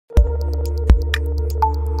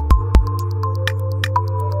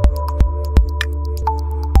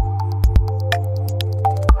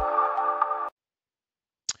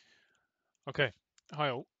Hi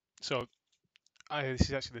all. So this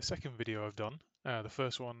is actually the second video I've done. The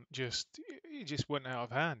first one it just went out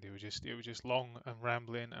of hand. It was just long and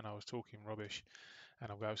rambling, and I was talking rubbish, and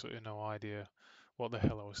I've got absolutely no idea what the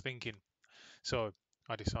hell I was thinking. So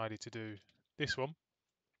I decided to do this one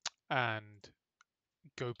and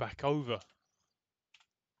go back over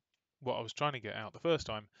what I was trying to get out the first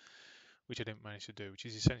time, which I didn't manage to do, which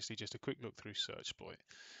is essentially just a quick look through Searchsploit.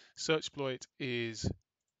 Searchsploit is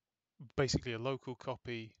basically a local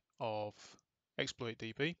copy of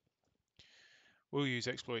ExploitDB. We'll use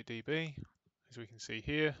ExploitDB. As we can see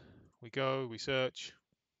here, we search,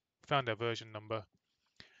 found our version number,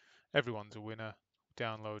 everyone's a winner,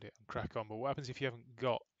 download it and crack on. But what happens if you haven't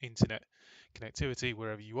got internet connectivity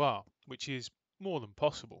wherever you are, which is more than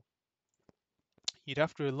possible? You'd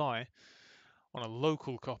have to rely on a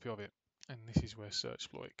local copy of it, and this is where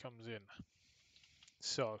Searchsploit comes in.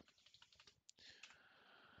 So,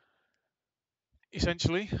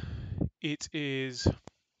 essentially, it is,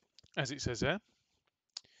 as it says there,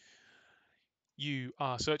 you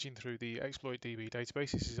are searching through the ExploitDB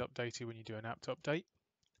database. This is updated when you do an apt update,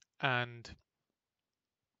 and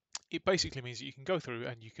it basically means that you can go through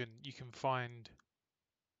and you can find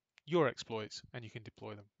your exploits and you can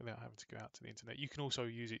deploy them without having to go out to the internet. You can also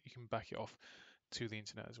use it, you can back it off to the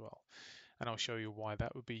internet as well. And I'll show you why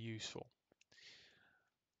that would be useful.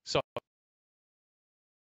 So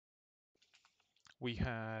we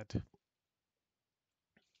had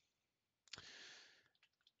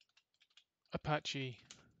Apache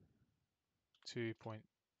 2.0,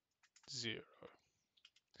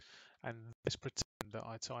 and let's pretend that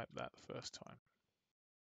I typed that the first time.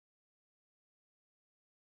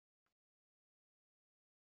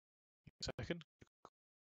 Second.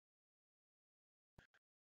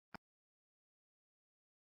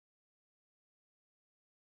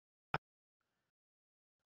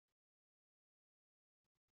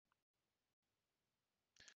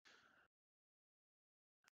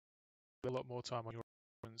 A lot more time on your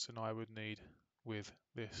reference than I would need with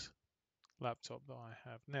this laptop that I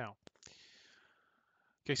have now.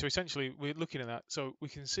 Okay, so essentially we're looking at that. So we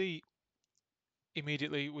can see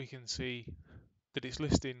immediately, we can see that it's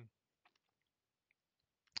listing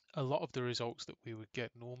a lot of the results that we would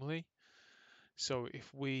get normally. So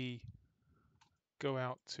if we go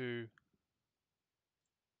out to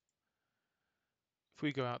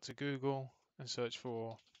Google and search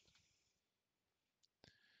for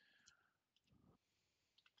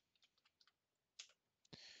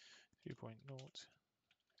 .0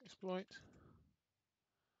 exploit,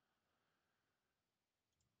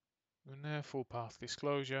 and there full path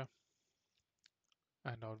disclosure,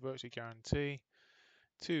 and I would virtually guarantee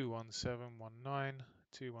 21719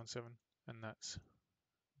 217, and that's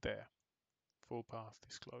there, full path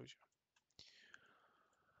disclosure.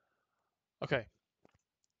 Okay,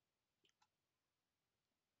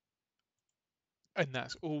 and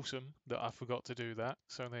that's awesome that I forgot to do that.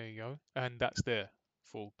 So there you go, and that's there,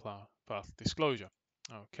 full path disclosure.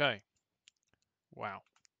 Okay, wow,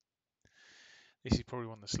 this is probably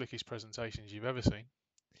one of the slickest presentations you've ever seen.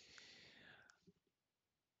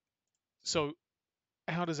 So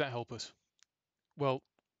how does that help us? Well,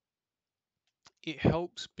 it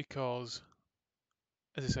helps because,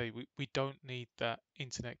 as I say, we don't need that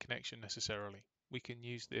internet connection necessarily. We can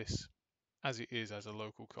use this as it is as a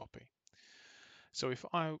local copy. So if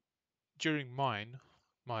I, during my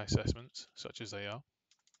assessments, such as they are,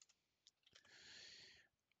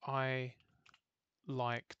 I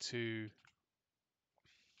like to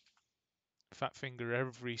fat finger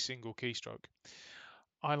every single keystroke.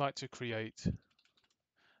 I like to create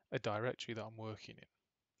a directory that I'm working in.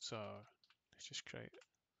 So let's just create a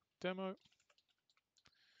demo.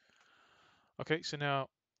 Okay, so now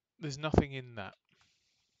there's nothing in that.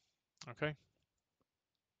 Okay.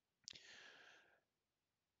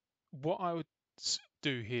 What I would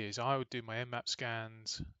do here is I would do my nmap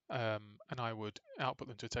scans, and I would output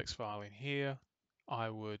them to a text file in here.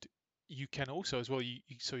 You can also as well,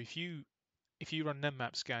 so if you run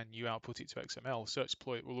nmap scan, you output it to XML.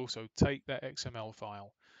 Searchsploit will also take that XML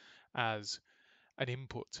file as an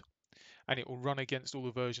input, and it will run against all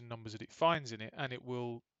the version numbers that it finds in it, and it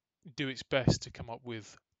will do its best to come up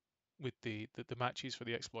with the matches for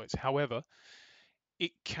the exploits. However,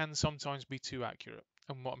 it can sometimes be too accurate.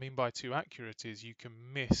 And what I mean by too accurate is you can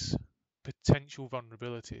miss potential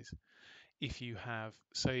vulnerabilities if you have,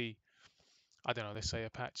 say, I don't know, let's say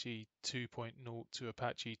Apache 2.0 to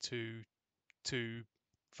Apache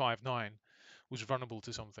 2.259 was vulnerable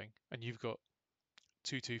to something, and you've got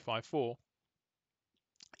 2.254,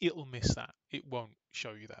 it'll miss that. It won't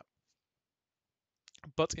show you that.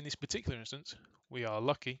 But in this particular instance, we are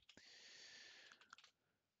lucky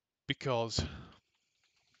because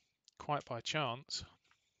quite by chance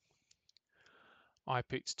I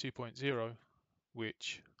picked 2.0,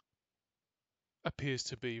 which appears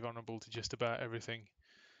to be vulnerable to just about everything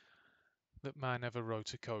that man ever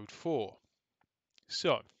wrote a code for.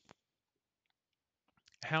 So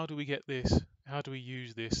how do we get this? How do we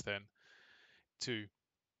use this then to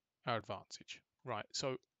our advantage? Right,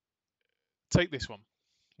 so take this one.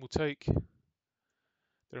 We'll take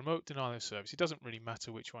the remote denial of service. It doesn't really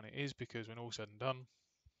matter which one it is, because when all said and done,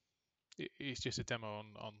 it's just a demo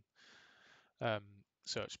on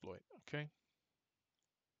Searchsploit. Okay,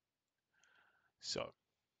 so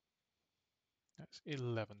that's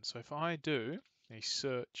 11. So if I do a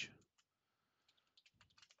search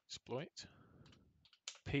exploit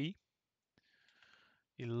P11,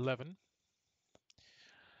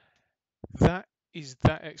 that is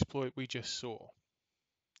that exploit we just saw,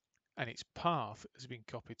 and its path has been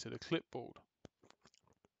copied to the clipboard.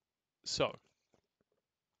 So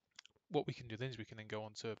what we can do then is we can then go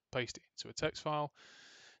on to paste it into a text file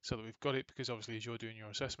so that we've got it, because obviously as you're doing your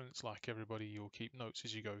assessments, like everybody, you'll keep notes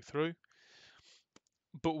as you go through.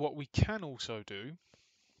 But what we can also do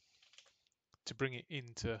to bring it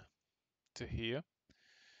into here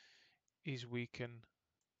is we can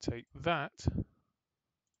take that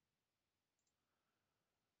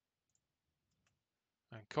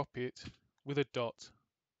and copy it with a dot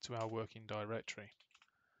to our working directory.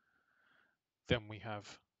 Then we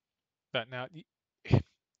have that. Now,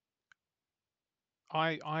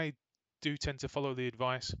 I do tend to follow the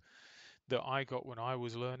advice that I got when I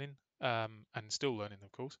was learning, and still learning,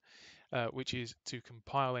 of course, which is to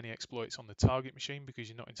compile any exploits on the target machine, because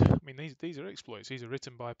you're not. I mean, these are exploits. These are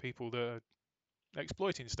written by people that are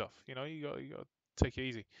exploiting stuff. You know, you got to take it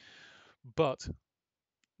easy. But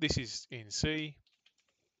this is in C.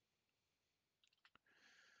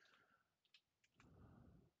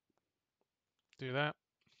 Do that.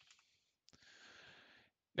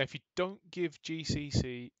 Now, if you don't give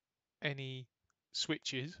GCC any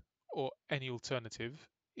switches or any alternative,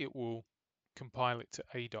 it will compile it to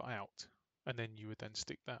a.out, and then you would then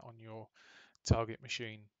stick that on your target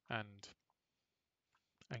machine and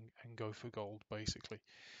go for gold, basically.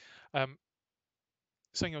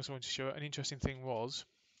 Something else I wanted to show, an interesting thing was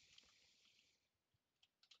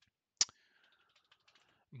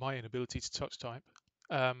my inability to touch type.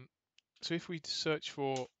 So if we search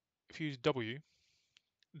for, if you use W,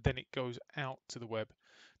 then it goes out to the web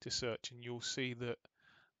to search, and you'll see that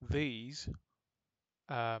these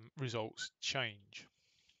results change.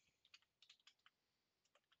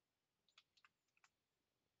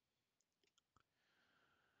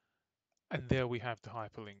 And there we have the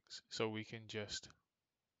hyperlinks. So we can just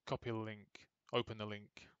copy the link, open the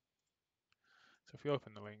link. So if we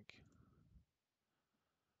open the link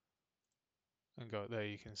and go there,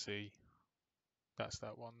 you can see that's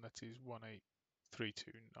that one. That is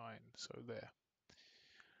 18329. So there.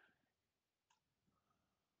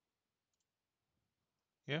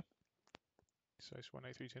 Yeah. So it's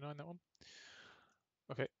 18329, that one.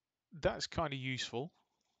 Okay. That's kind of useful,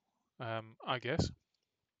 I guess.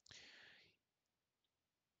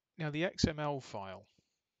 Now the XML file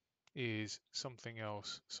is something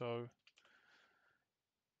else. So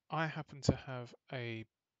I happen to have a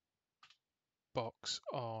box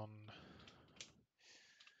on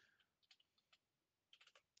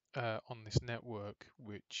this network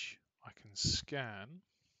which I can scan.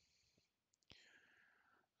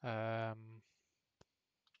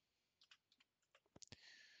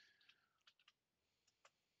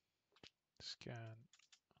 Scan.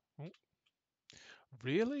 Oh,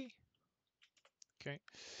 really? Okay.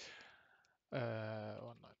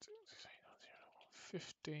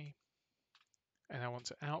 192.150, and I want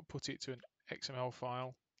to output it to an XML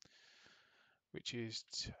file, which is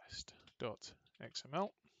test.xml.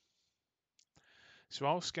 So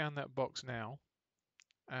I'll scan that box now,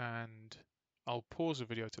 and I'll pause the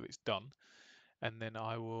video till it's done, and then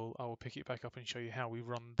I will pick it back up and show you how we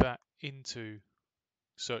run that into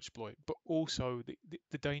Searchsploit, but also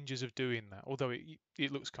the dangers of doing that, although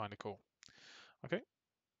it looks kind of cool. Okay.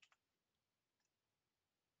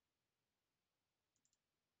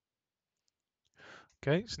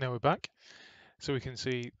 Okay, so now we're back. So we can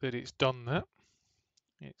see that it's done that.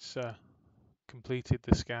 It's completed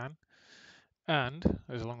the scan, and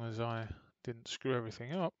as long as I didn't screw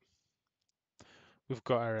everything up, we've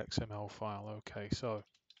got our XML file. Okay, so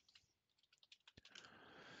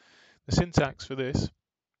the syntax for this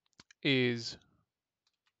is,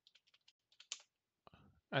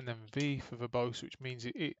 and then V for verbose, which means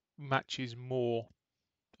it matches more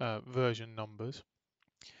version numbers,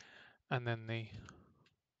 and then the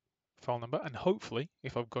file number, and hopefully,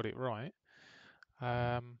 if I've got it right,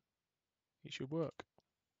 it should work.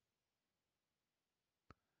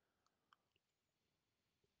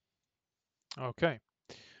 Okay.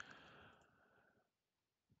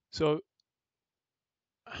 So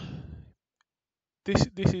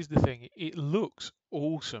this is the thing. It looks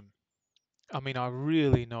awesome. I mean, I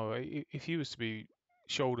really know. If you was to be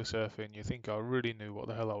shoulder surfing, you think I really knew what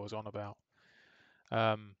the hell I was on about.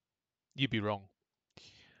 You'd be wrong.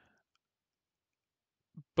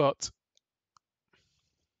 But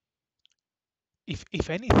if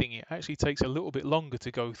anything, it actually takes a little bit longer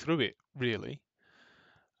to go through it, really,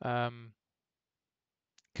 because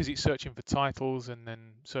it's searching for titles and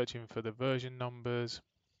then searching for the version numbers.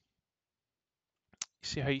 You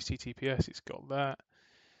see HTTPS, it's got that.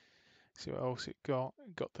 See what else it got?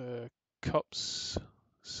 It got the cups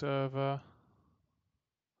server.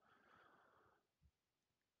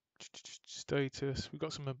 Status. We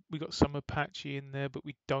got some Apache in there, but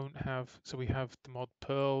we don't have. So we have the mod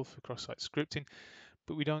Perl for cross-site scripting,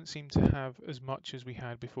 but we don't seem to have as much as we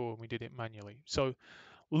had before when we did it manually. So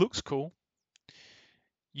looks cool.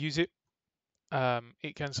 Use it.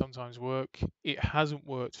 It can sometimes work. It hasn't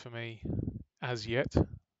worked for me as yet,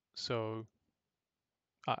 so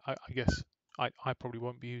I guess I probably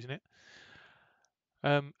won't be using it.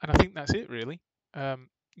 And I think that's it really.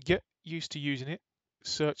 Get used to using it.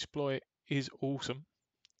 Searchsploit is awesome.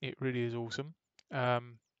 It really is awesome.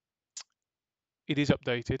 It is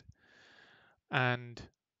updated, and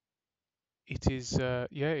it is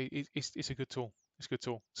it's a good tool. It's a good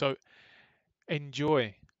tool. So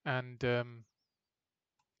enjoy, and you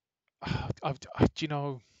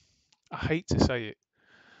know, I hate to say it,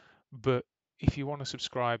 but if you want to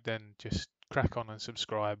subscribe, then just crack on and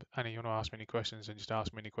subscribe. And if you want to ask me any questions, then just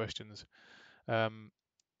ask me any questions.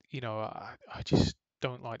 You know, I just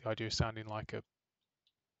don't like the idea of sounding like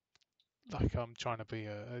I'm trying to be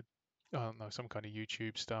I don't know, some kind of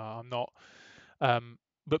YouTube star. I'm not.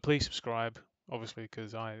 But please subscribe, obviously,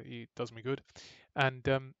 because it does me good. And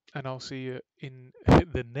I'll see you in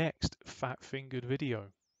the next fat fingered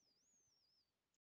video.